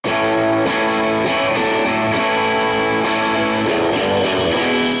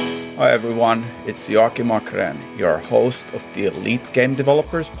Hi everyone, it's Joakim Akren, your host of the Elite Game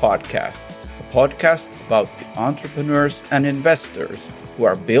Developers Podcast, a podcast about the entrepreneurs and investors who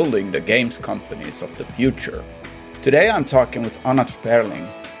are building the games companies of the future. Today I'm talking with Anat Sperling,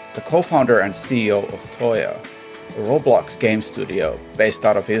 the co-founder and CEO of Toya, a Roblox game studio based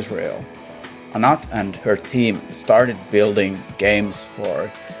out of Israel. Anat and her team started building games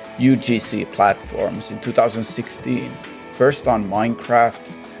for UGC platforms in 2016, first on Minecraft,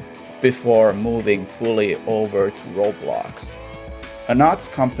 before moving fully over to Roblox. Anat's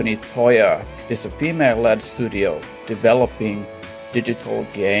company Toya is a female-led studio developing digital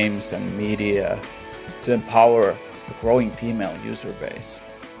games and media to empower a growing female user base.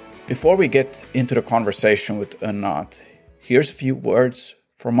 Before we get into the conversation with Anat, here's a few words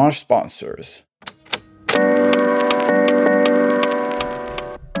from our sponsors.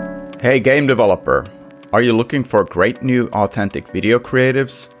 Hey game developer, are you looking for great new authentic video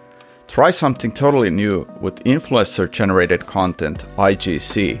creatives? Try something totally new with influencer-generated content,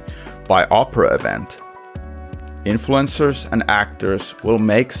 IGC, by Opera Event. Influencers and actors will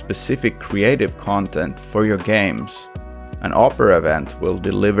make specific creative content for your games, and Opera Event will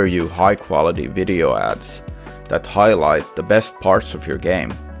deliver you high-quality video ads that highlight the best parts of your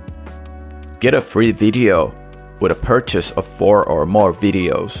game. Get a free video with a purchase of 4 or more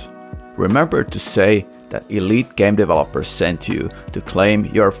videos. Remember to say that Elite Game Developers sent you to claim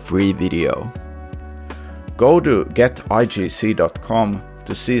your free video. Go to getigc.com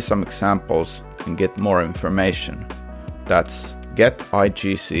to see some examples and get more information. That's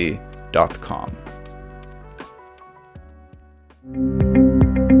getigc.com.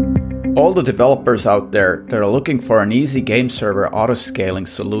 All the developers out there that are looking for an easy game server auto-scaling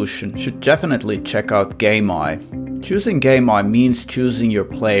solution should definitely check out GameEye. Choosing GameEye means choosing your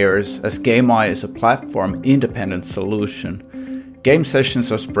players, as GameEye is a platform-independent solution. Game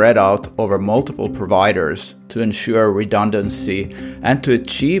sessions are spread out over multiple providers to ensure redundancy and to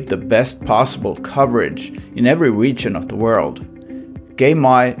achieve the best possible coverage in every region of the world.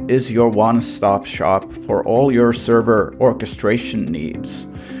 GameEye is your one-stop shop for all your server orchestration needs.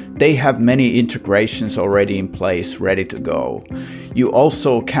 They have many integrations already in place, ready to go. You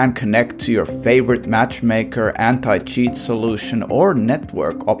also can connect to your favorite matchmaker, anti-cheat solution, or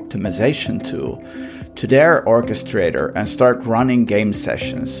network optimization tool to their orchestrator and start running game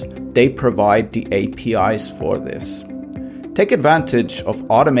sessions. They provide the APIs for this. Take advantage of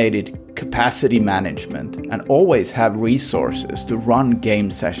automated capacity management and always have resources to run game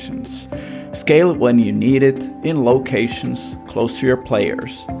sessions. Scale when you need it in locations close to your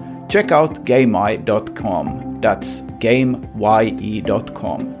players. Check out GameEye.com, that's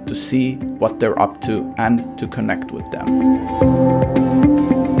GameYE.com, to see what they're up to and to connect with them.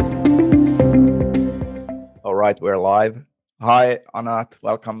 All right, we're live. Hi, Anat,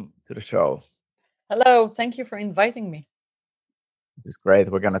 welcome to the show. Hello, thank you for inviting me. It's great.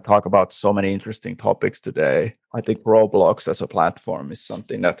 We're going to talk about so many interesting topics today. I think Roblox as a platform is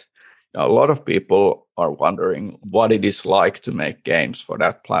something that a lot of people are wondering what it is like to make games for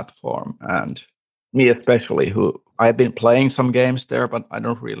that platform. And me especially, who I've been playing some games there, but I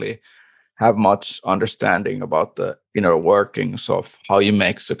don't really have much understanding about the inner workings of how you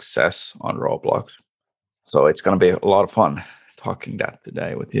make success on Roblox. So it's going to be a lot of fun talking that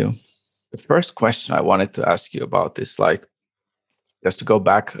today with you. The first question I wanted to ask you about is just to go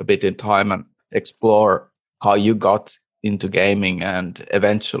back a bit in time and explore how you got into gaming and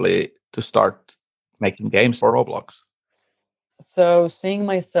eventually to start making games for Roblox. So, seeing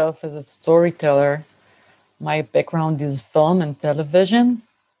myself as a storyteller, my background is film and television.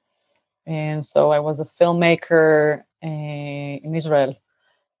 And so I was a filmmaker in Israel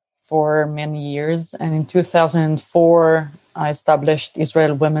for many years. And in 2004, I established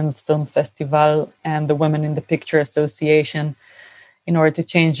Israel Women's Film Festival and the Women in the Picture Association in order to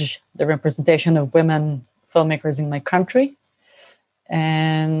change the representation of women filmmakers in my country.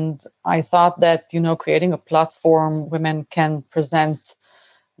 And I thought that, creating a platform women can present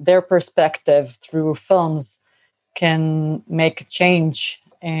their perspective through films can make a change,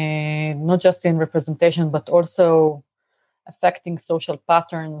 not just in representation, but also affecting social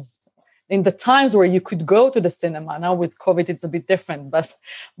patterns. In the times where you could go to the cinema, now with COVID, it's a bit different, but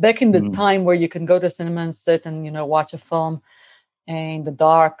back in the time where you can go to the cinema and sit and, watch a film in the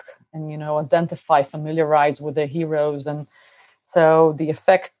dark and, identify, familiarize with the heroes. And so the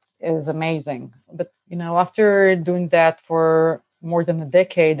effect is amazing. But, after doing that for more than a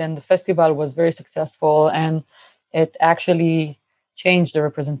decade, and the festival was very successful, and it actually changed the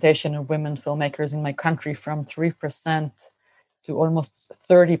representation of women filmmakers in my country from 3% to almost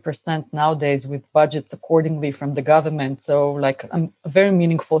 30% nowadays with budgets accordingly from the government. So like a very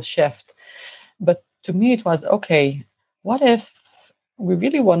meaningful shift. But to me, it was, okay, what if we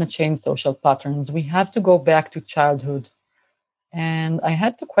really want to change social patterns? We have to go back to childhood. And I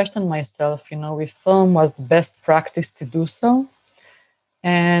had to question myself, if film was the best practice to do so.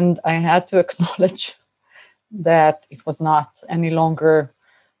 And I had to acknowledge that it was not any longer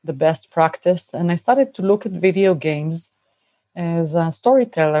the best practice. And I started to look at video games as a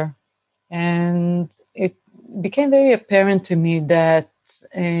storyteller. And it became very apparent to me that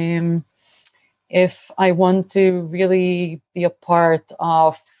if I want to really be a part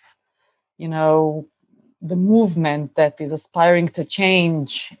of, the movement that is aspiring to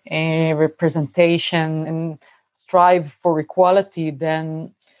change a representation and strive for equality,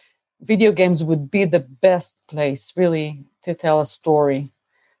 then video games would be the best place really to tell a story.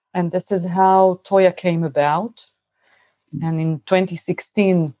 And this is how Toya came about. And in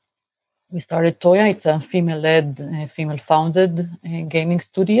 2016, we started Toya. It's a female-led, female-founded gaming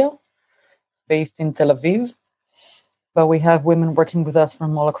studio based in Tel Aviv. But we have women working with us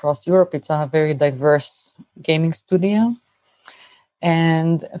from all across Europe. It's a very diverse gaming studio.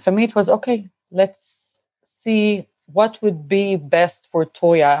 And for me, it was, okay, let's see what would be best for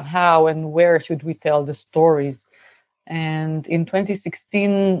Toya, how and where should we tell the stories. And in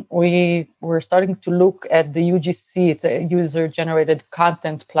 2016, we were starting to look at the UGC. It's a user-generated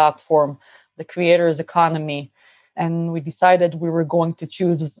content platform, the creator's economy. And we decided we were going to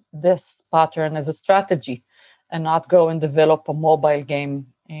choose this pattern as a strategy and not go and develop a mobile game,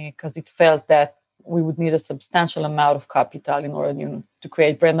 because it felt that we would need a substantial amount of capital in order to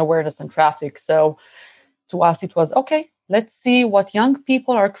create brand awareness and traffic. So to us, it was, okay, let's see what young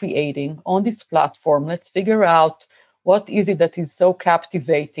people are creating on this platform. Let's figure out what is it that is so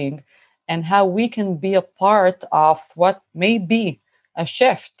captivating and how we can be a part of what may be a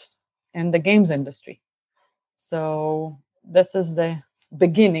shift in the games industry. So this is the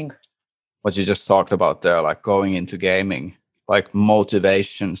beginning. What you just talked about there, like going into gaming, like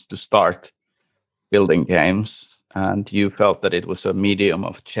motivations to start building games, and you felt that it was a medium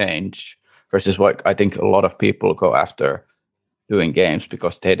of change versus what I think a lot of people go after doing games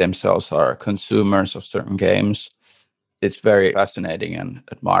because they themselves are consumers of certain games. It's very fascinating and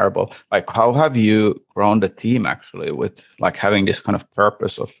admirable. Like, how have you grown the team actually with like having this kind of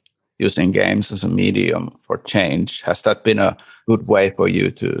purpose of using games as a medium for change? Has that been a good way for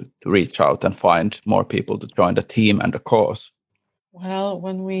you to reach out and find more people to join the team and the cause? Well,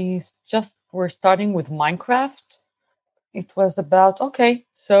 when we just were starting with Minecraft, it was about, okay,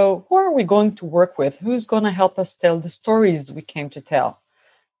 so who are we going to work with? Who's going to help us tell the stories we came to tell?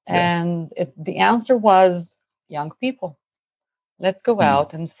 Yeah. And the answer was young people. Let's go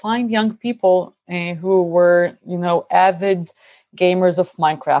out and find young people who were, avid gamers of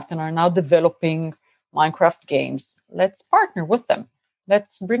Minecraft and are now developing Minecraft games. Let's partner with them.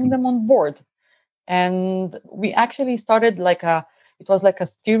 Let's bring them on board. And we actually started it was like a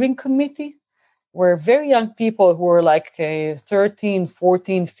steering committee where very young people who were like 13,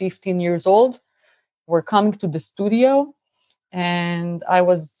 14, 15 years old were coming to the studio. And I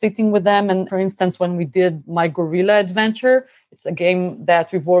was sitting with them. And for instance, when we did My Gorilla Adventure, it's a game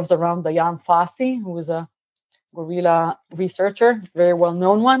that revolves around Dian Fossey, who is a gorilla researcher, very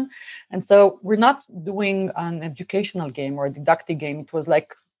well-known one. And so we're not doing an educational game or a didactic game. It was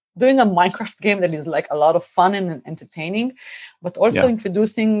like doing a Minecraft game that is like a lot of fun and entertaining, but also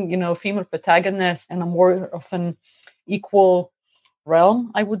introducing, female protagonists in a more of an equal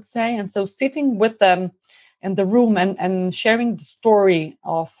realm, I would say. And so sitting with them in the room and sharing the story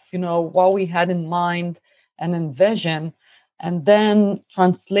of, what we had in mind and envision, and then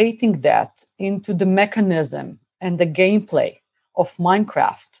translating that into the mechanism and the gameplay of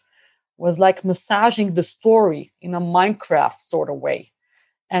Minecraft was like massaging the story in a Minecraft sort of way.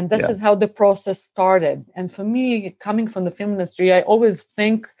 And this is how the process started. And for me, coming from the film industry, I always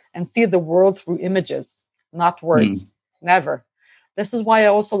think and see the world through images, not words. Never. This is why I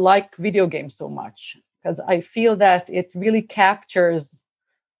also like video games so much, because I feel that it really captures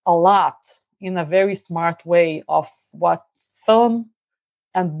a lot in a very smart way of what film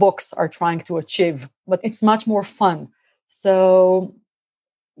and books are trying to achieve, but it's much more fun. So,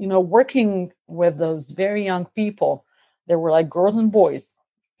 working with those very young people, there were like girls and boys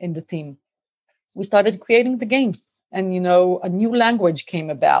in the team. We started creating the games and, a new language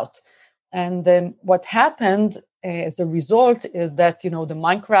came about. And then what happened as a result is that, the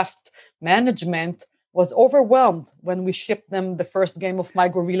Minecraft management was overwhelmed when we shipped them the first game of My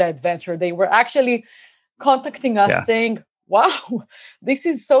Gorilla Adventure. They were actually contacting us saying, wow, this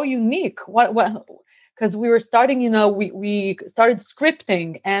is so unique. What? because we were starting, we started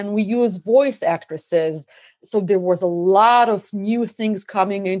scripting and we used voice actresses. So there was a lot of new things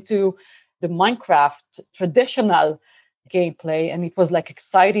coming into the Minecraft traditional gameplay. And it was like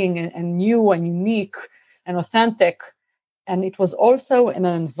exciting and new and unique and authentic. And it was also in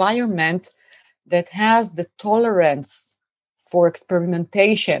an environment that has the tolerance for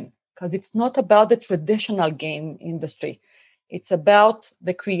experimentation, because it's not about the traditional game industry. It's about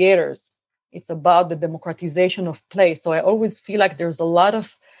the creators. It's about the democratization of play. So I always feel like there's a lot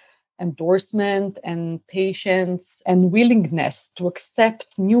of endorsement and patience and willingness to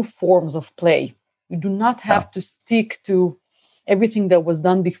accept new forms of play. You do not have to stick to everything that was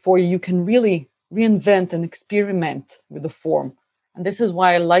done before. You can really reinvent and experiment with the form. And this is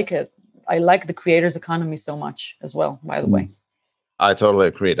why I like it. I like the creators economy so much as well, by the way. I totally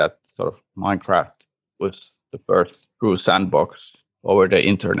agree that sort of Minecraft was the first true sandbox over the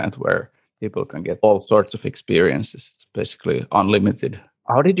internet where people can get all sorts of experiences. It's basically unlimited.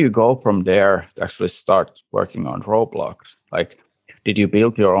 How did you go from there to actually start working on Roblox? Like, did you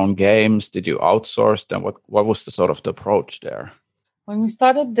build your own games? Did you outsource them? What was the sort of the approach there? When we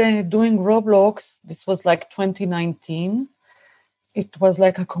started doing Roblox, this was like 2019. It was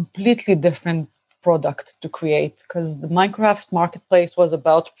like a completely different product to create, because the Minecraft marketplace was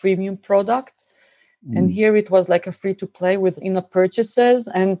about premium product. And here it was like a free to play with in-app purchases.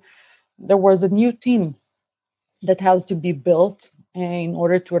 And there was a new team that has to be built in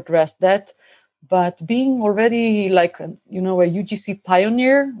order to address that. But being already like, a UGC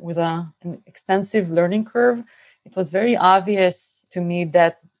pioneer with an extensive learning curve, it was very obvious to me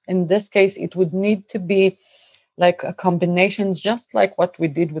that in this case, it would need to be like a combination, just like what we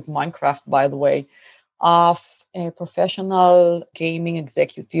did with Minecraft, by the way, of professional gaming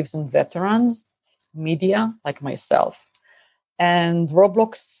executives and veterans, media like myself, and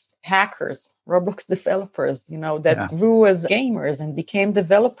Roblox hackers, Roblox developers, that grew as gamers and became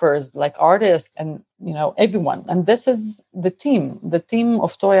developers like artists and, everyone. And this is the team. The team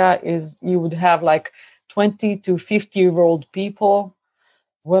of Toya is, you would have like 20 to 50-year-old people,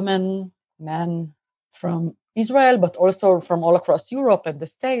 women, men from Israel, but also from all across Europe and the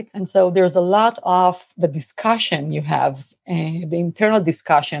States. And so there's a lot of the discussion you have, the internal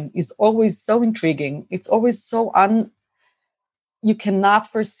discussion is always so intriguing. It's always so you cannot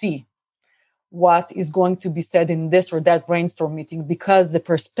foresee what is going to be said in this or that brainstorm meeting, because the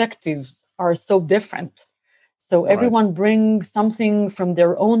perspectives are so different. So everyone brings something from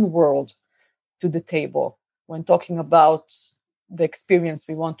their own world to the table when talking about the experience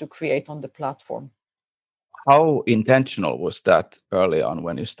we want to create on the platform. How intentional was that early on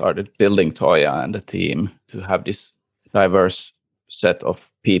when you started building Toya and the team to have this diverse set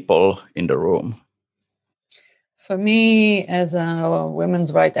of people in the room? For me, as a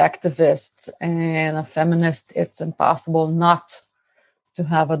women's rights activist and a feminist, it's impossible not to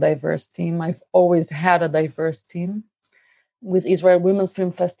have a diverse team. I've always had a diverse team with Israel Women's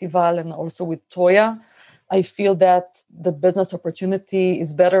Film Festival and also with Toya. I feel that the business opportunity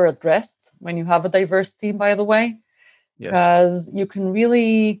is better addressed when you have a diverse team, by the way, because you can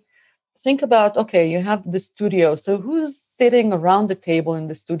really think about, okay, you have the studio. So who's sitting around the table in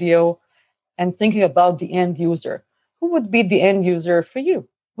the studio and thinking about the end user? Who would be the end user for you?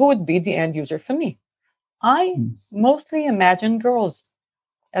 Who would be the end user for me? I mostly imagine girls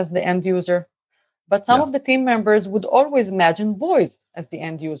as the end user, but some of the team members would always imagine boys as the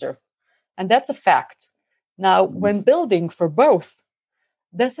end user. And that's a fact. Now, when building for both,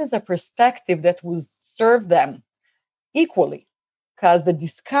 this is a perspective that will serve them equally, because the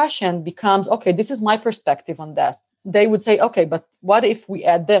discussion becomes, okay, this is my perspective on this. They would say, okay, but what if we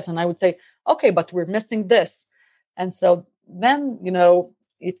add this? And I would say, okay, but we're missing this. And so then,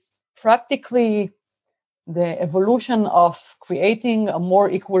 it's practically the evolution of creating a more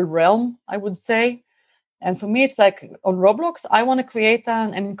equal realm, I would say. And for me, it's like on Roblox, I want to create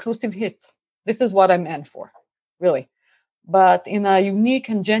an inclusive hit. This is what I'm in for, really. But in a unique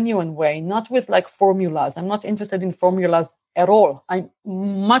and genuine way, not with like formulas. I'm not interested in formulas at all. I'm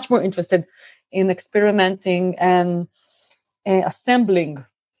much more interested in experimenting and assembling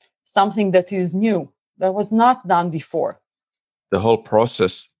something that is new, that was not done before. The whole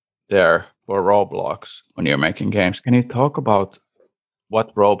process there for Roblox when you're making games, can you talk about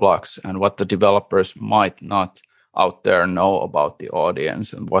what Roblox and what the developers might not out there know about the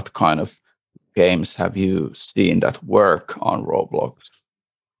audience, and what kind of games have you seen that work on Roblox?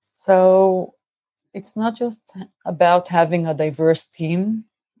 So it's not just about having a diverse team,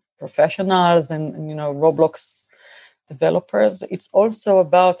 professionals and Roblox developers. It's also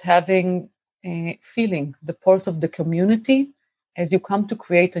about having a feeling the pulse of the community as you come to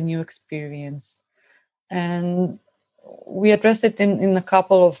create a new experience. And we address it in a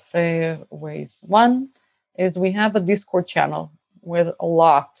couple of ways. One is we have a Discord channel with a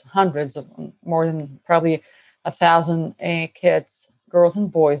lot, hundreds of, more than probably 1,000 kids, girls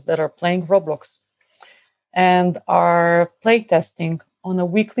and boys that are playing Roblox and are playtesting on a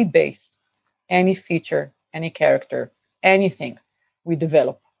weekly base any feature, any character, anything we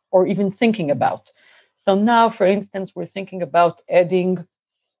develop or even thinking about. So now, for instance, we're thinking about adding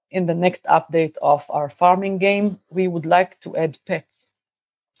in the next update of our farming game, we would like to add pets.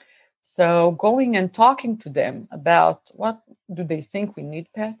 So going and talking to them about what do they think we need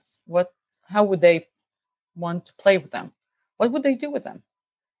pets? How would they want to play with them? What would they do with them?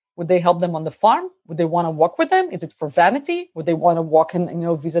 Would they help them on the farm? Would they want to walk with them? Is it for vanity? Would they want to walk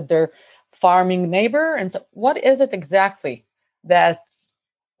and visit their farming neighbor? And so what is it exactly that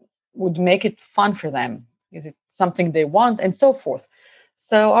would make it fun for them? Is it something they want? And so forth.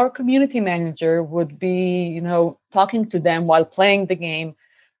 So our community manager would be, talking to them while playing the game,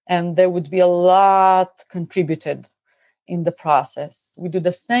 and there would be a lot contributed in the process. We do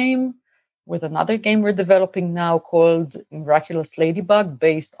the same with another game we're developing now called Miraculous Ladybug,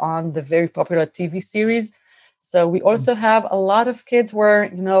 based on the very popular TV series. So we also have a lot of kids who are,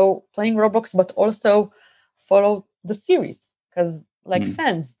 playing Roblox, but also follow the series because like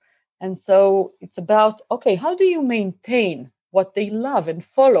fans. And so it's about, okay, how do you maintain what they love and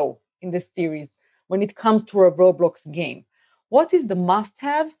follow in this series when it comes to a Roblox game? What is the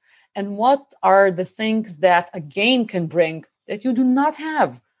must-have, and what are the things that a game can bring that you do not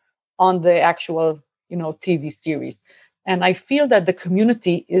have on the actual, TV series? And I feel that the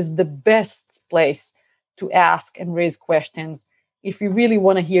community is the best place to ask and raise questions if you really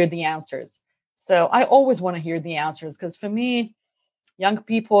want to hear the answers. So I always want to hear the answers because for me, young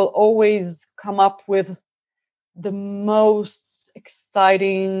people always come up with the most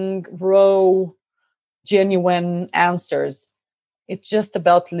exciting, raw, genuine answers. It's just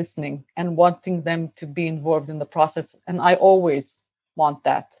about listening and wanting them to be involved in the process. And I always want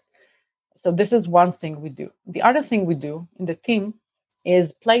that. So this is one thing we do. The other thing we do in the team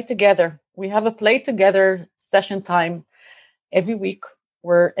is play together. We have a play together session time every week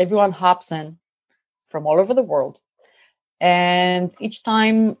where everyone hops in from all over the world. And each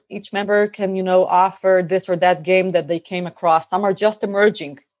time, each member can, offer this or that game that they came across. Some are just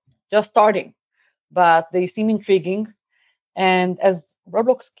emerging, just starting, but they seem intriguing. And as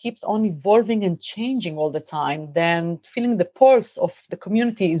Roblox keeps on evolving and changing all the time, then feeling the pulse of the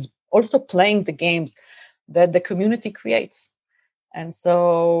community is also playing the games that the community creates. And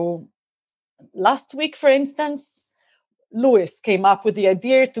so last week, for instance, Louis came up with the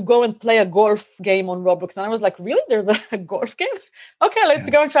idea to go and play a golf game on Roblox. And I was like, really? There's a golf game? Okay, let's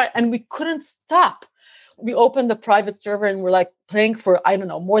go and try. And we couldn't stop. We opened a private server and we're like playing for, I don't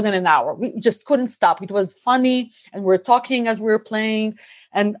know, more than an hour. We just couldn't stop. It was funny. And we're talking as we were playing,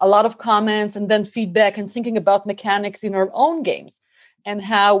 and a lot of comments and then feedback and thinking about mechanics in our own games and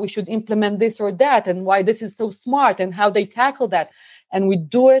how we should implement this or that and why this is so smart and how they tackle that. And we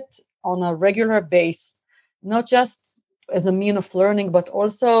do it on a regular basis, not just as a mean of learning, but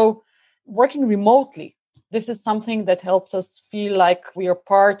also working remotely. This is something that helps us feel like we are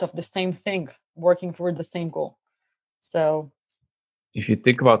part of the same thing, working for the same goal. So if you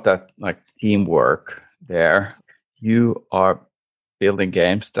think about that, like teamwork there, you are building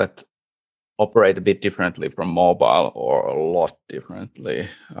games that operate a bit differently from mobile, or a lot differently.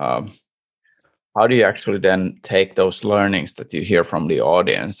 How do you actually then take those learnings that you hear from the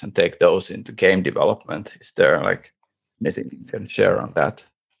audience and take those into game development? Is there like anything you can share on that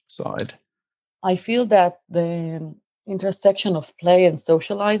side? I feel that the intersection of play and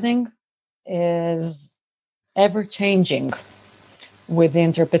socializing is ever changing with the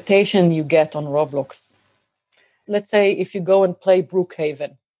interpretation you get on Roblox. Let's say if you go and play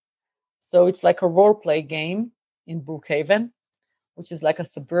Brookhaven. So it's like a role play game in Brookhaven, which is like a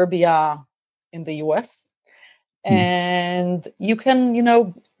suburbia in the US. And you can,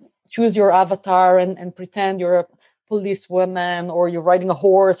 choose your avatar and pretend you're a policewoman, or you're riding a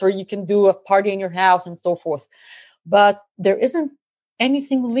horse, or you can do a party in your house and so forth. But there isn't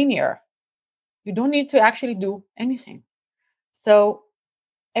anything linear. You don't need to actually do anything. So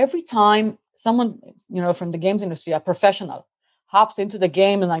every time someone, from the games industry, a professional, hops into the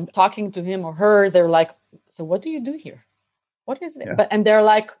game and I'm talking to him or her, they're like, so what do you do here? What is it? Yeah. And they're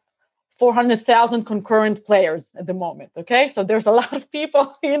like 400,000 concurrent players at the moment. Okay. So there's a lot of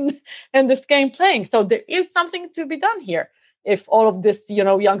people in this game playing. So there is something to be done here if all of this,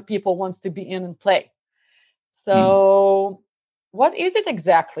 young people wants to be in and play. So what is it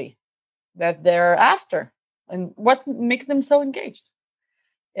exactly that they're after, and what makes them so engaged?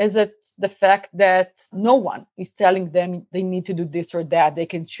 Is it the fact that no one is telling them they need to do this or that? They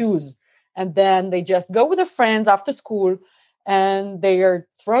can choose. And then they just go with their friends after school and they are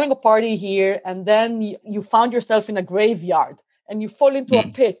throwing a party here. And then you found yourself in a graveyard and you fall into a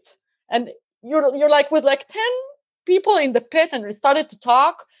pit. And you're like with like 10 people in the pit and they started to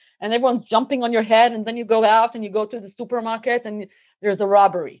talk and everyone's jumping on your head. And then you go out and you go to the supermarket and there's a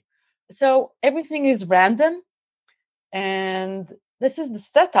robbery. So everything is random. And this is the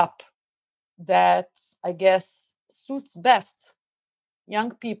setup that I guess suits best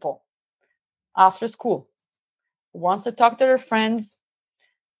young people after school who wants to talk to their friends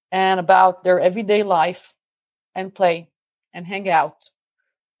and about their everyday life and play and hang out.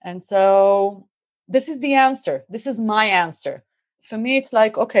 And so this is the answer. This is my answer. For me, it's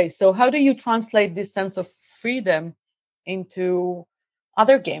like, okay, so how do you translate this sense of freedom into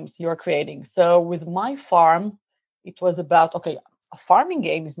other games you're creating? So with my farm, it was about, okay, a farming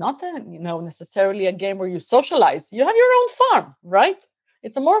game is not necessarily a game where you socialize. You have your own farm, right?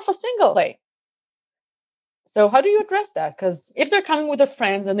 It's more of a single play. So how do you address that? Because if they're coming with their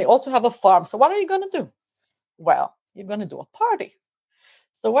friends and they also have a farm, so what are you going to do? Well, you're going to do a party.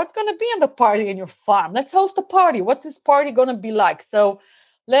 So what's going to be in the party in your farm? Let's host a party. What's this party going to be like? So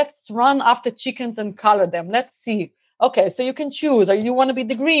let's run after chickens and color them. Let's see. Okay, so you can choose. Or you want to be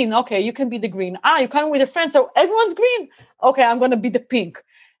the green? Okay, you can be the green. You're coming with your friends, so everyone's green. Okay, I'm going to be the pink.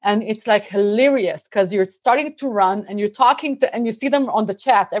 And it's like hilarious because you're starting to run and you're talking to, and you see them on the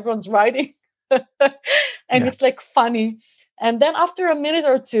chat. Everyone's writing. And it's like funny. And then after a minute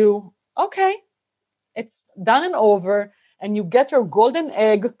or two, okay, it's done and over. And you get your golden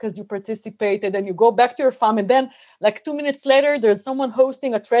egg because you participated and you go back to your farm. And then like 2 minutes later, there's someone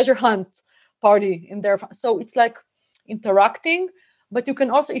hosting a treasure hunt party in their farm. So it's like interacting, but you can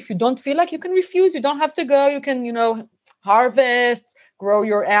also, if you don't feel like, you can refuse. You don't have to go. You can, harvest, grow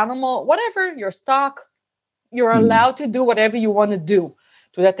your animal, whatever, your stock. You're allowed to do whatever you want to do.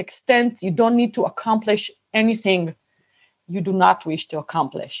 To that extent, you don't need to accomplish anything you do not wish to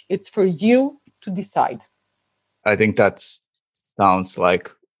accomplish. It's for you to decide. I think that sounds like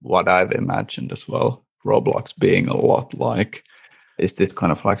what I've imagined as well. Roblox being a lot like, is this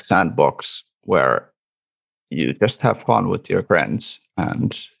kind of like sandbox where you just have fun with your friends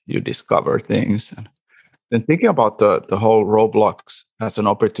and you discover things. And then thinking about the whole Roblox as an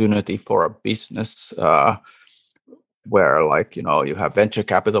opportunity for a business where like, you have venture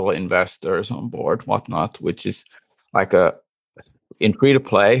capital investors on board, whatnot, which is like in free to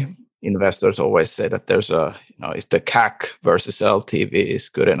play, investors always say that there's if the CAC versus LTV is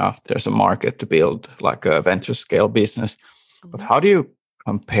good enough, there's a market to build like a venture scale business. But how do you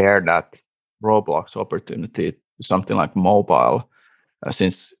compare that Roblox opportunity to something like mobile,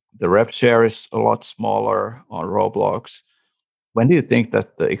 since the rev share is a lot smaller on Roblox? When do you think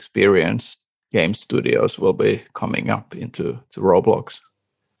that the experienced game studios will be coming up into Roblox?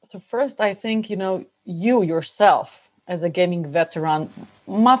 So first, I think, you yourself as a gaming veteran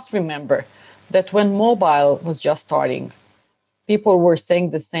must remember that when mobile was just starting, people were saying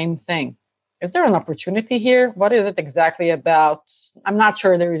the same thing. Is there an opportunity here? What is it exactly about? I'm not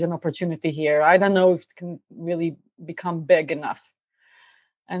sure there is an opportunity here. I don't know if it can really become big enough.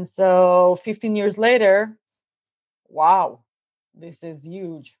 And so 15 years later, wow, this is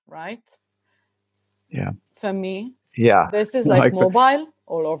huge, right? Yeah. For me, yeah, this is like mobile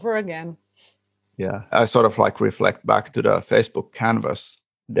all over again. Yeah, I sort of like reflect back to the Facebook Canvas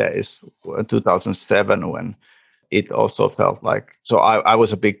days, 2007, when it also felt like, so I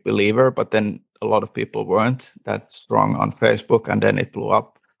was a big believer, but then a lot of people weren't that strong on Facebook, and then it blew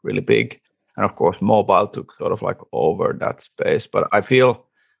up really big. And of course, mobile took sort of like over that space. But I feel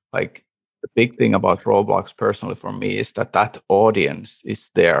like the big thing about Roblox personally for me is that audience is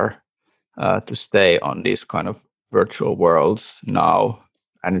there to stay on these kind of virtual worlds now.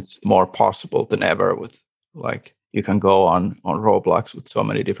 And it's more possible than ever with like you can go on Roblox with so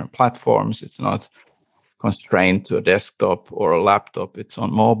many different platforms. It's not constrained to a desktop or a laptop. It's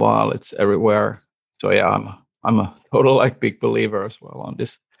on mobile. It's everywhere. So yeah, I'm a total like big believer as well on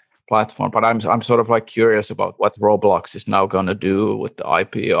this platform. But I'm sort of like curious about what Roblox is now going to do with the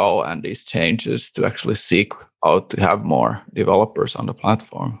IPO and these changes to actually seek out to have more developers on the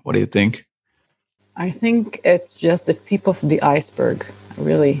platform. What do you think? I think it's just the tip of the iceberg,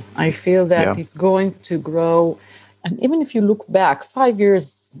 really. I feel that it's going to grow. And even if you look back 5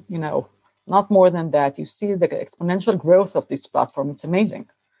 years, not more than that, you see the exponential growth of this platform. It's amazing.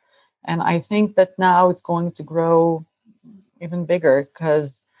 And I think that now it's going to grow even bigger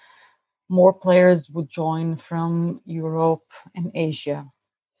because more players would join from Europe and Asia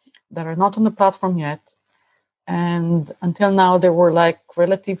that are not on the platform yet. And until now, there were like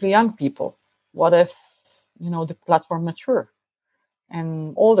relatively young people. What if, the platform mature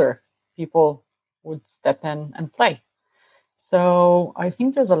and older people would step in and play? So I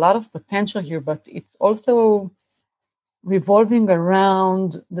think there's a lot of potential here, but it's also revolving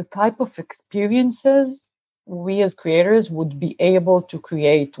around the type of experiences we as creators would be able to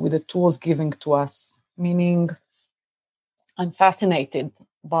create with the tools given to us. Meaning, I'm fascinated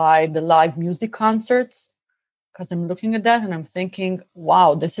by the live music concerts because I'm looking at that and I'm thinking,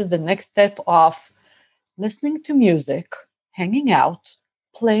 wow, this is the next step of listening to music, hanging out,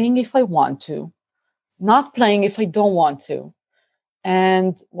 playing if I want to, not playing if I don't want to.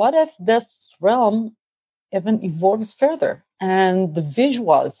 And what if this realm even evolves further and the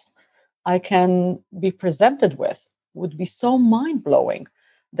visuals I can be presented with would be so mind blowing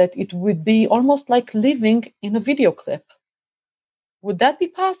that it would be almost like living in a video clip? Would that be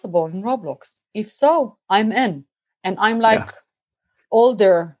possible in Roblox? If so, I'm in. And I'm Yeah. like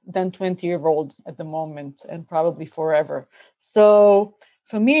older than 20-year-olds at the moment and probably forever. So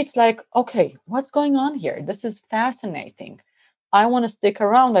for me, it's like, okay, what's going on here? This is fascinating. I want to stick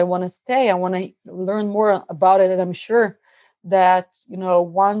around. I want to stay. I want to learn more about it. And I'm sure that,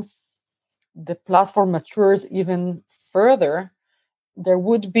 once the platform matures even further, there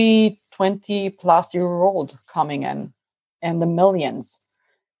would be 20 plus year old coming in and the millions.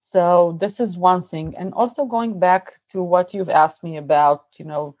 So this is one thing. And also going back to what you've asked me about,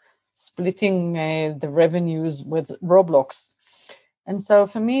 splitting the revenues with Roblox. And so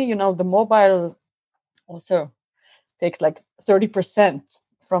for me, the mobile also takes like 30%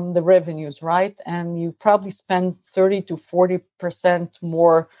 from the revenues, right? And you probably spend 30 to 40%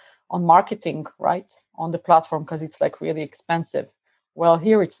 more on marketing, right? On the platform because it's like really expensive. Well,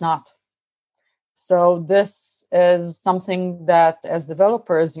 here it's not. So this is something that as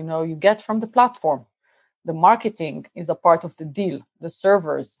developers, you get from the platform. The marketing is a part of the deal, the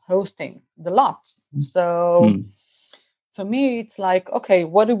servers, hosting, the lot. So for me, it's like, okay,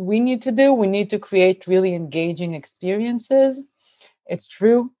 what do we need to do? We need to create really engaging experiences. It's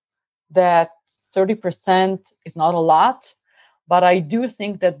true that 30% is not a lot, but I do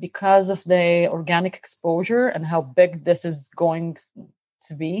think that because of the organic exposure and how big this is going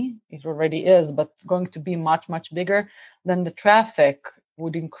to be, it already is, but going to be much, much bigger, then the traffic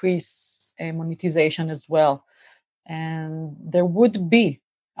would increase monetization as well. And there would be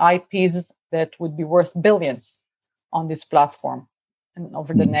IPs that would be worth billions on this platform and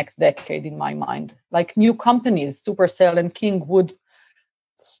over the next decade, in my mind. Like new companies, Supercell and King would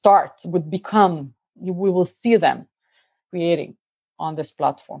become, we will see them creating on this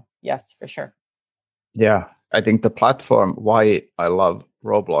platform. Yes, for sure. Yeah, I think the platform, why I love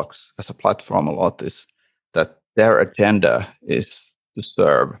Roblox as a platform a lot is that their agenda is to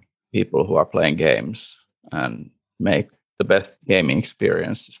serve people who are playing games and make the best gaming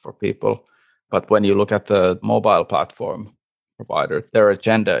experiences for people. But when you look at the mobile platform provider, their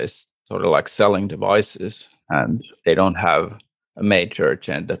agenda is sort of like selling devices, and they don't have a major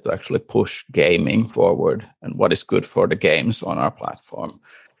agenda to actually push gaming forward and what is good for the games on our platform.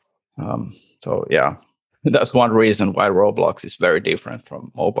 So yeah, that's one reason why Roblox is very different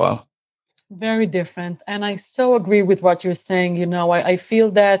from mobile. Very different. And I so agree with what you're saying. I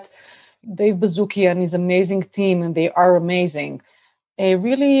feel that Dave Baszucki and his amazing team, and they are amazing,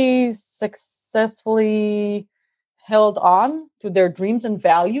 really successfully held on to their dreams and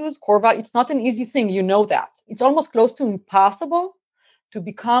values. Corva, it's not an easy thing. That. It's almost close to impossible to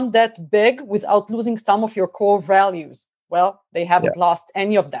become that big without losing some of your core values. Well, they haven't lost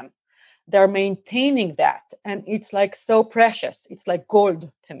any of them. They're maintaining that. And it's like so precious. It's like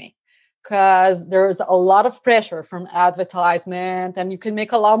gold to me because there's a lot of pressure from advertisement and you can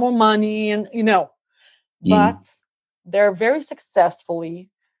make a lot more money and, but they're very successfully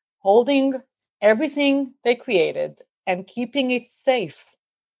holding everything they created and keeping it safe.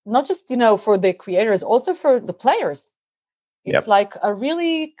 Not just, for the creators, also for the players. It's like a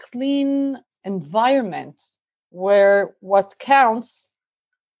really clean environment where what counts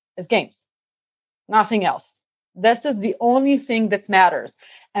is games, nothing else. This is the only thing that matters.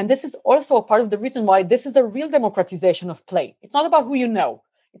 And this is also a part of the reason why this is a real democratization of play. It's not about who you know.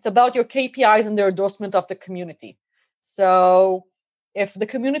 It's about your KPIs and the endorsement of the community. So if the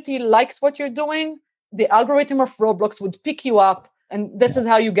community likes what you're doing, the algorithm of Roblox would pick you up. And this is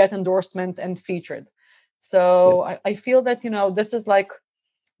how you get endorsement and featured. So I feel that, this is like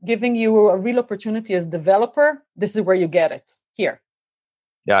giving you a real opportunity as developer. This is where you get it, here.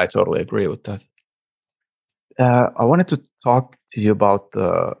 Yeah, I totally agree with that. I wanted to talk to you about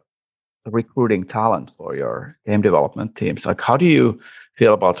the recruiting talent for your game development teams. Like, how do you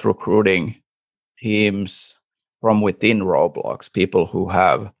feel about recruiting teams from within Roblox, people who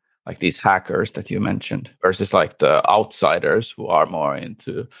have like these hackers that you mentioned, versus like the outsiders who are more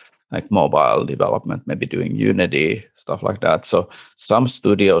into like mobile development, maybe doing Unity, stuff like that. So some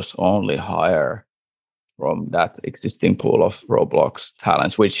studios only hire from that existing pool of Roblox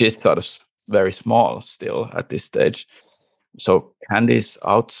talents, which is sort of very small still at this stage. So can these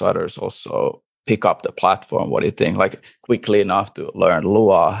outsiders also pick up the platform? What do you think? Like quickly enough to learn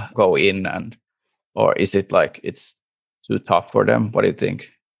Lua, go in, and or is it like it's too tough for them? What do you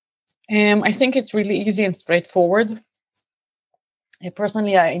think? I think it's really easy and straightforward.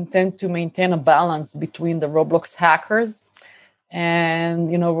 Personally, I intend to maintain a balance between the Roblox hackers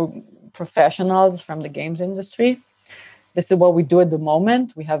and professionals from the games industry. This is what we do at the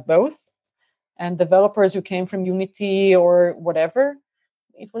moment. We have both. And developers who came from Unity or whatever,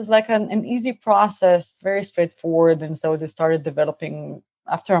 it was like an easy process, very straightforward. And so they started developing.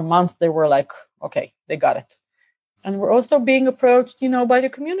 After a month, they were like, okay, they got it. And we're also being approached, by the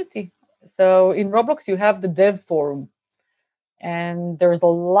community. So in Roblox, you have the dev forum. And there's a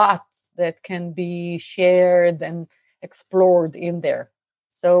lot that can be shared and explored in there.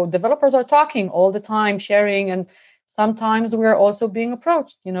 So developers are talking all the time, sharing, and sometimes we're also being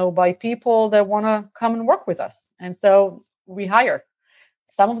approached, by people that want to come and work with us. And so we hire.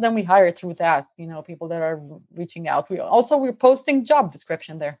 Some of them we hire through that, people that are reaching out. We're posting job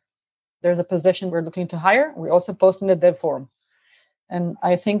description there. There's a position we're looking to hire. We're also posting the dev forum. And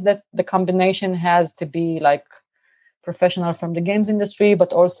I think that the combination has to be like professional from the games industry,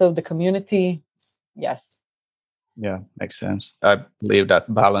 but also the community. Yes. Yeah, makes sense. I believe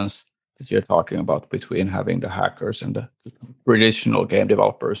that balance that you're talking about between having the hackers and the traditional game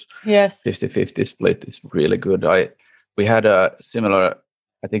developers, yes, 50-50 split is really good. We had a similar,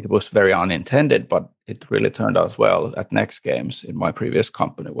 I think it was very unintended, but it really turned out well at Next Games in my previous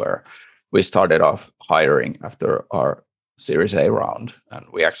company, where we started off hiring after our Series A round. And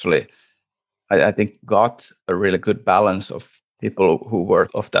we actually, I think, got a really good balance of people who were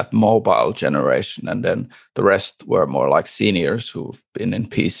of that mobile generation. And then the rest were more like seniors who've been in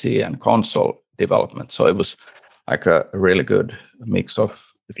PC and console development. So it was like a really good mix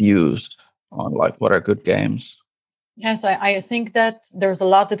of views on like what are good games. Yes, I think that there's a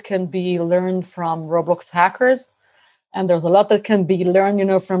lot that can be learned from Roblox hackers. And there's a lot that can be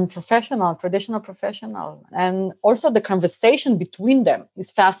learned, from traditional professional. And also the conversation between them is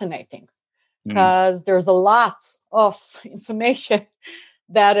fascinating because there's a lot of information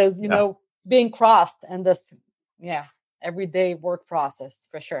that is, being crossed and this, everyday work process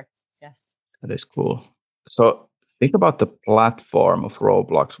for sure. Yes. That is cool. So think about the platform of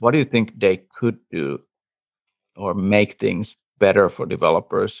Roblox. What do you think they could do or make things better for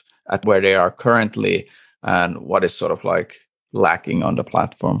developers at where they are currently? And what is sort of like lacking on the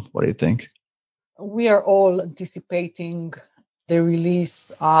platform? What do you think? We are all anticipating the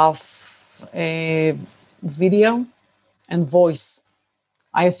release of a video and voice.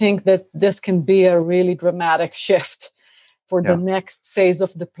 I think that this can be a really dramatic shift for the next phase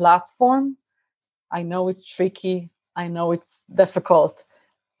of the platform. I know it's tricky. I know it's difficult.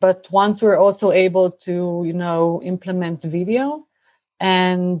 But once we're also able to, implement video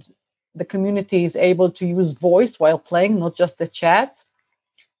and the community is able to use voice while playing, not just the chat,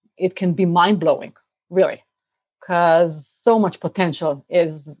 it can be mind-blowing, really, because so much potential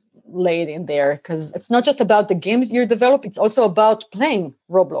is laid in there. Because it's not just about the games you develop, it's also about playing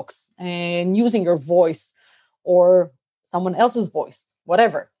Roblox and using your voice or someone else's voice,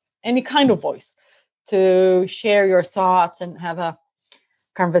 whatever, any kind of voice, to share your thoughts and have a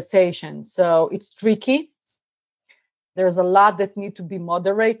conversation. So it's tricky. There's a lot that need to be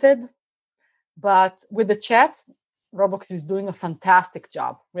moderated. But with the chat, Roblox is doing a fantastic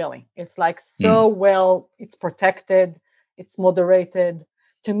job, really. It's like so well, it's protected, it's moderated.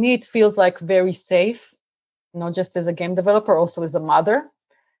 To me, it feels like very safe, not just as a game developer, also as a mother.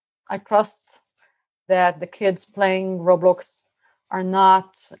 I trust that the kids playing Roblox are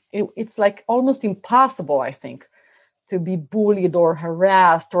not, it's like almost impossible, I think, to be bullied or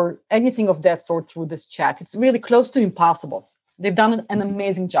harassed or anything of that sort through this chat. It's really close to impossible. They've done an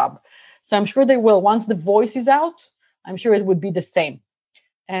amazing job. So I'm sure they will. Once the voice is out, I'm sure it would be the same.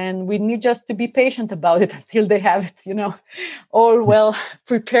 And we need just to be patient about it until they have it, all well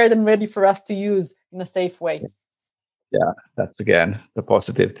prepared and ready for us to use in a safe way. Yeah, that's again the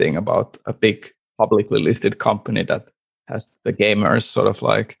positive thing about a big publicly listed company that has the gamers sort of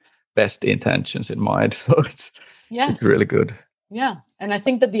like best intentions in mind. So it's really good. Yeah. And I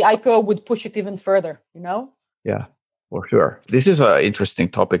think that the IPO would push it even further, Yeah. For sure. This is an interesting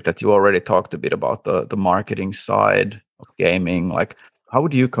topic that you already talked a bit about, the marketing side of gaming. Like, How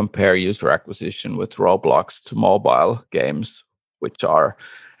would you compare user acquisition with Roblox to mobile games, which are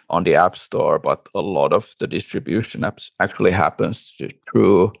on the App Store, but a lot of the distribution apps actually happens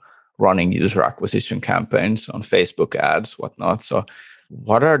through running user acquisition campaigns on Facebook ads, whatnot. So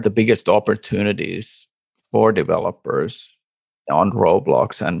what are the biggest opportunities for developers on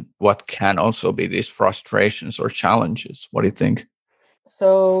Roblox, and what can also be these frustrations or challenges? What do you think?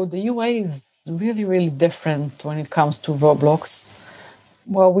 So the UI is really, really different when it comes to Roblox.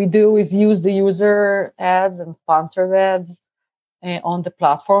 What we do is use the user ads and sponsored ads on the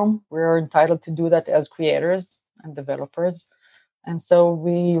platform. We're entitled to do that as creators and developers. And so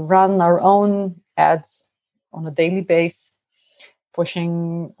we run our own ads on a daily basis,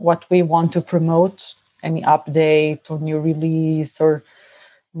 pushing what we want to promote, any update or new release or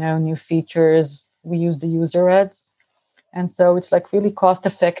new features. We use the user ads. And so it's like really cost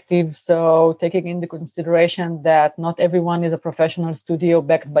effective. So taking into consideration that not everyone is a professional studio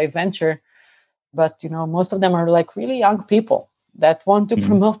backed by venture, but most of them are like really young people that want to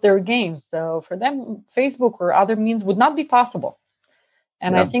promote their games. So for them, Facebook or other means would not be possible.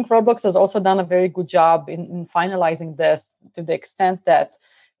 And I think Roblox has also done a very good job in finalizing this to the extent that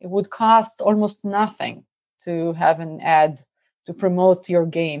it would cost almost nothing to have an ad to promote your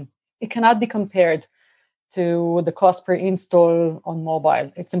game. It cannot be compared to the cost per install on mobile.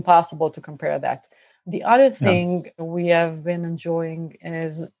 It's impossible to compare that. The other thing we have been enjoying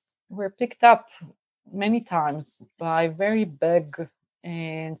is we're picked up many times by very big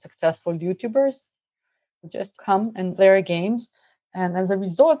and successful YouTubers who just come and play our games. And as a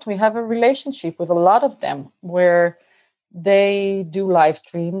result, we have a relationship with a lot of them where they do live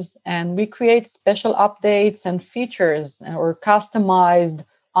streams and we create special updates and features or customized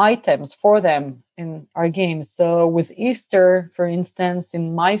items for them in our games. So with Easter, for instance,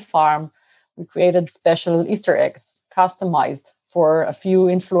 in my farm, we created special Easter eggs customized for a few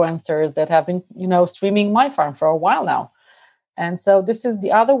influencers that have been, streaming my farm for a while now. And so this is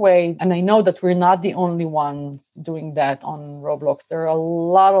the other way. And I know that we're not the only ones doing that on Roblox. There are a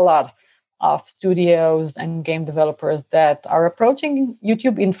lot of studios and game developers that are approaching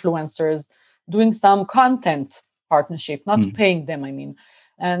YouTube influencers, doing some content partnership, not paying them, I mean.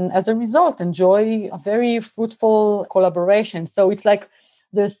 And as a result, enjoy a very fruitful collaboration. So it's like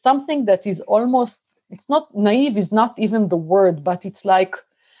there's something that is almost, it's not naive, is not even the word, but it's like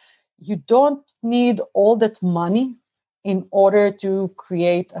you don't need all that money in order to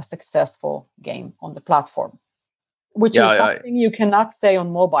create a successful game on the platform, which is something you cannot say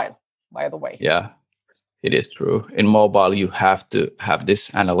on mobile, by the way. Yeah, it is true. In mobile, you have to have this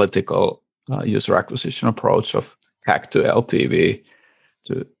analytical user acquisition approach of CAC to LTV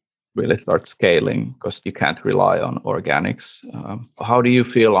to really start scaling, because you can't rely on organics. How do you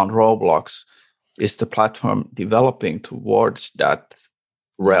feel on Roblox? Is the platform developing towards that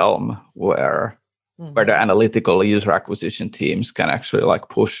realm where the analytical user acquisition teams can actually like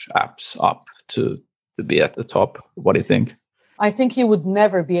push apps up to be at the top? What do you think? I think you would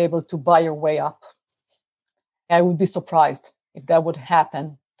never be able to buy your way up. I would be surprised if that would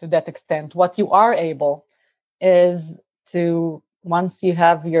happen to that extent. What you are able is to, once you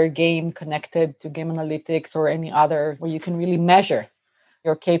have your game connected to Game Analytics or any other where you can really measure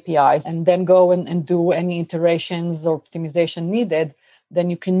your KPIs and then go and do any iterations or optimization needed,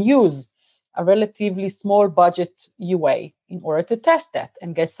 then you can use a relatively small budget UA in order to test that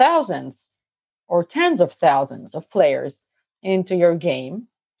and get thousands or tens of thousands of players into your game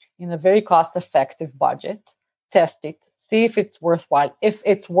in a very cost-effective budget, test it, see if it's worthwhile. If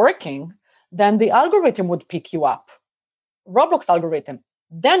it's working, then the algorithm would pick you up, Roblox algorithm.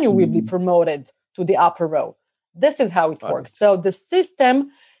 Then you will be promoted to the upper row. This is how it works. So the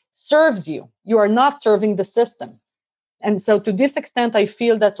system serves you. You are not serving the system. And so to this extent, I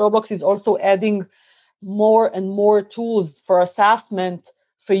feel that Roblox is also adding more and more tools for assessment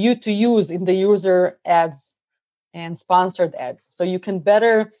for you to use in the user ads and sponsored ads. So you can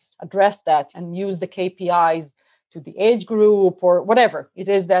better address that and use the KPIs to the age group or whatever it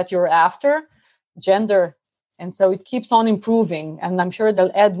is that you're after, gender. And so it keeps on improving. And I'm sure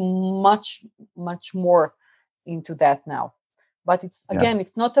they'll add much, much more into that now. But it's, again,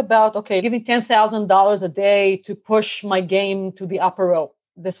 it's not about, giving $10,000 a day to push my game to the upper row.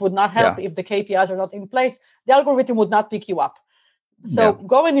 This would not help if the KPIs are not in place. The algorithm would not pick you up. So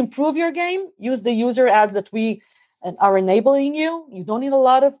go and improve your game. Use the user ads that we are enabling you. You don't need a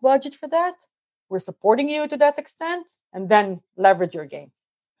lot of budget for that. We're supporting you to that extent, and then leverage your game.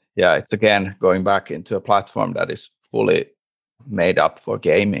 Yeah, it's again going back into a platform that is fully made up for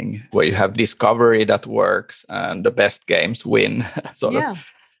gaming, where you have discovery that works and the best games win. Sort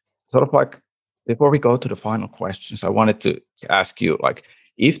of like Before we go to the final questions, I wanted to ask you, like,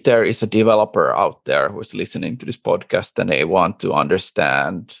 if there is a developer out there who's listening to this podcast and they want to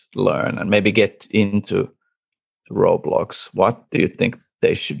understand, learn, and maybe get into Roblox, what do you think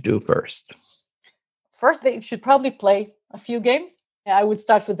they should do first? First, they should probably play a few games. Yeah, I would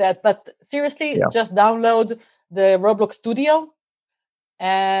start with that. But seriously, just download the Roblox Studio.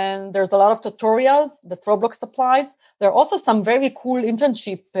 And there's a lot of tutorials that Roblox supplies. There are also some very cool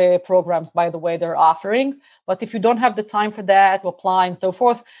internship programs, by the way, they're offering. But if you don't have the time for that to apply and so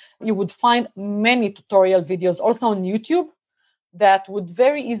forth, you would find many tutorial videos also on YouTube that would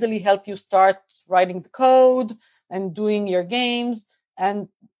very easily help you start writing the code and doing your games. And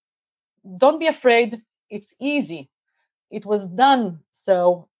don't be afraid. It's easy. It was done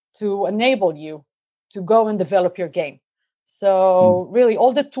so to enable you to go and develop your game. So really,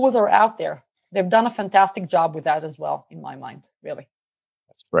 all the tools are out there. They've done a fantastic job with that as well, in my mind, really.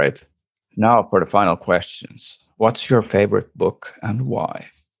 That's great. Now for the final questions. What's your favorite book and why?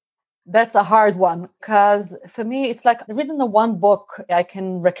 That's a hard one because for me, it's like there isn't the one book I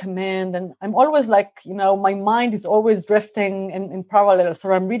can recommend. And I'm always like, my mind is always drifting in parallel.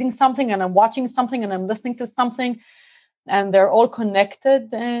 So I'm reading something and I'm watching something and I'm listening to something, and they're all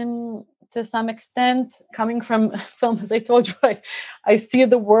connected to some extent. Coming from film, as I told you, I see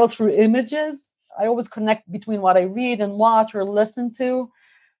the world through images. I always connect between what I read and watch or listen to.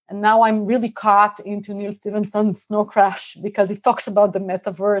 And now I'm really caught into Neal Stephenson's Snow Crash because he talks about the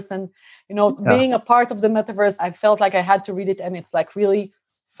metaverse and, being a part of the metaverse, I felt like I had to read it, and it's like really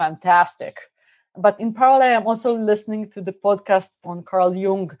fantastic. But in parallel, I'm also listening to the podcast on Carl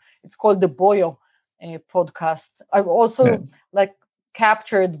Jung. It's called the Boyo podcast. I'm also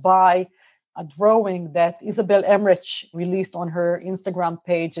captured by a drawing that Isabel Emrich released on her Instagram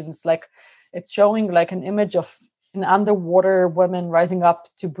page. And it's showing like an image of an underwater woman rising up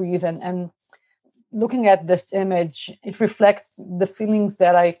to breathe. And looking at this image, it reflects the feelings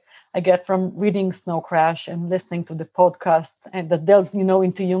that I get from reading Snow Crash and listening to the podcast, and that delves,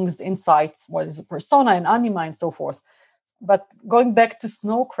 into Jung's insights, what is a persona and anima and so forth. But going back to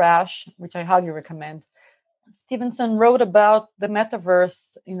Snow Crash, which I highly recommend, Stevenson wrote about the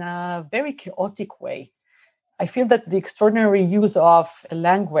metaverse in a very chaotic way. I feel that the extraordinary use of a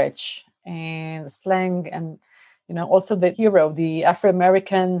language and slang, and also the hero, the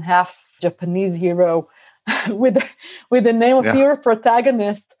Afro-American, half Japanese hero, with the name of hero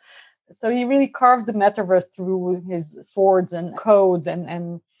protagonist. So he really carved the metaverse through his swords and code,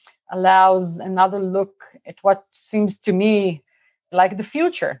 and allows another look at what seems to me like the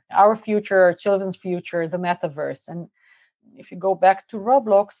future, our future, our children's future, the metaverse. And if you go back to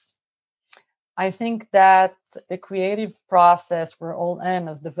Roblox, I think that the creative process we're all in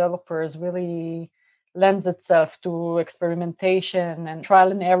as developers really lends itself to experimentation and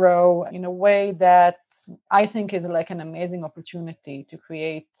trial and error in a way that I think is like an amazing opportunity to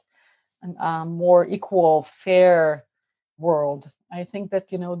create a more equal, fair world. I think that,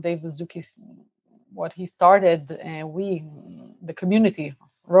 Dave Suzuki, what he started, the community,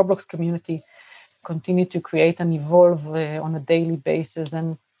 Roblox community, continue to create and evolve on a daily basis.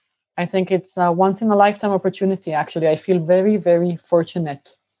 And I think it's a once in a lifetime opportunity, actually. I feel very, very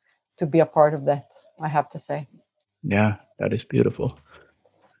fortunate to be a part of that, I have to say. Yeah, that is beautiful.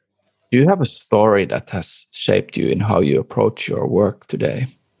 Do you have a story that has shaped you in how you approach your work today?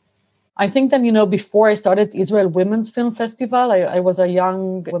 I think that, before I started Israel Women's Film Festival, I was a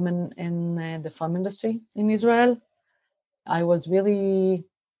young woman in the film industry in Israel. I was really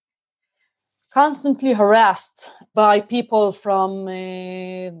constantly harassed by people from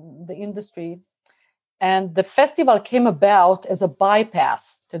the industry. And the festival came about as a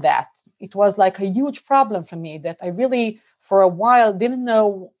bypass to that. It was like a huge problem for me that I really, for a while, didn't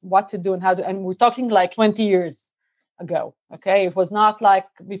know what to do and how to. And we're talking like 20 years ago. Okay. It was not like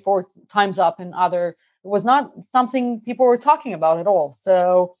before Time's Up and it was not something people were talking about at all.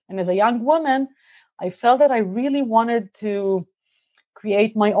 So, and as a young woman, I felt that I really wanted to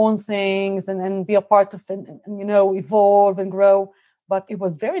create my own things and be a part of it and evolve and grow. But it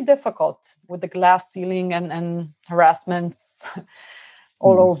was very difficult with the glass ceiling and harassments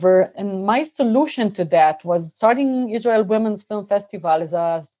all over. And my solution to that was starting Israel Women's Film Festival as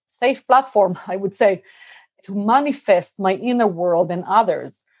a safe platform, I would say, to manifest my inner world and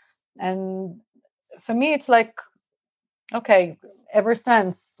others. And for me, it's like, okay, ever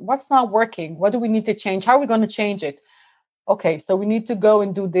since, what's not working? What do we need to change? How are we going to change it? Okay, so we need to go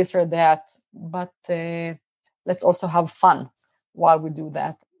and do this or that, but let's also have fun while we do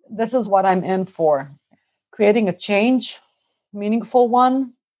that. This is what I'm in for. Creating a change, meaningful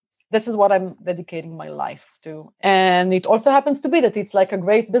one. This is what I'm dedicating my life to. And it also happens to be that it's like a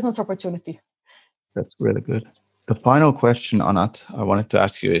great business opportunity. That's really good. The final question, Anat, I wanted to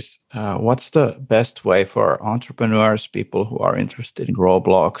ask you is, what's the best way for entrepreneurs, people who are interested in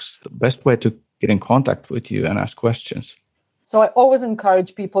Roblox, the best way to get in contact with you and ask questions? So I always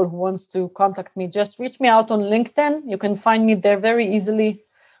encourage people who wants to contact me, just reach me out on LinkedIn. You can find me there very easily.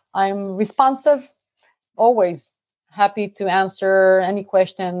 I'm responsive, always happy to answer any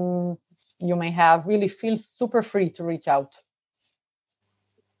question you may have. Really feel super free to reach out.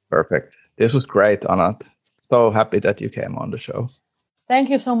 Perfect. This was great, Anat. So happy that you came on the show. Thank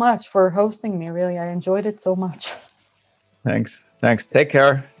you so much for hosting me. Really, I enjoyed it so much. Thanks. Take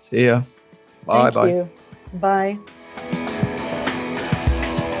care. See ya. Bye. Thank you. Bye.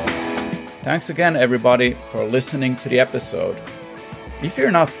 Thanks again, everybody, for listening to the episode. If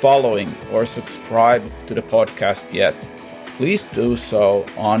you're not following or subscribed to the podcast yet, please do so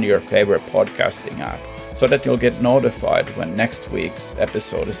on your favorite podcasting app so that you'll get notified when next week's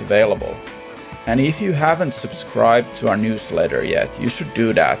episode is available. And if you haven't subscribed to our newsletter yet, you should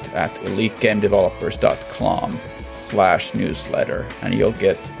do that at elitegamedevelopers.com/newsletter, and you'll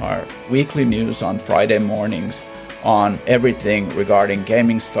get our weekly news on Friday mornings on everything regarding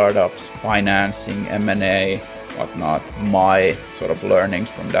gaming startups, financing, M&A, whatnot, my sort of learnings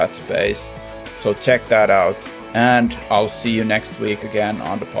from that space. So check that out, and I'll see you next week again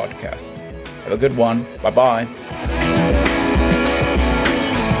on the podcast. Have a good one. Bye-bye.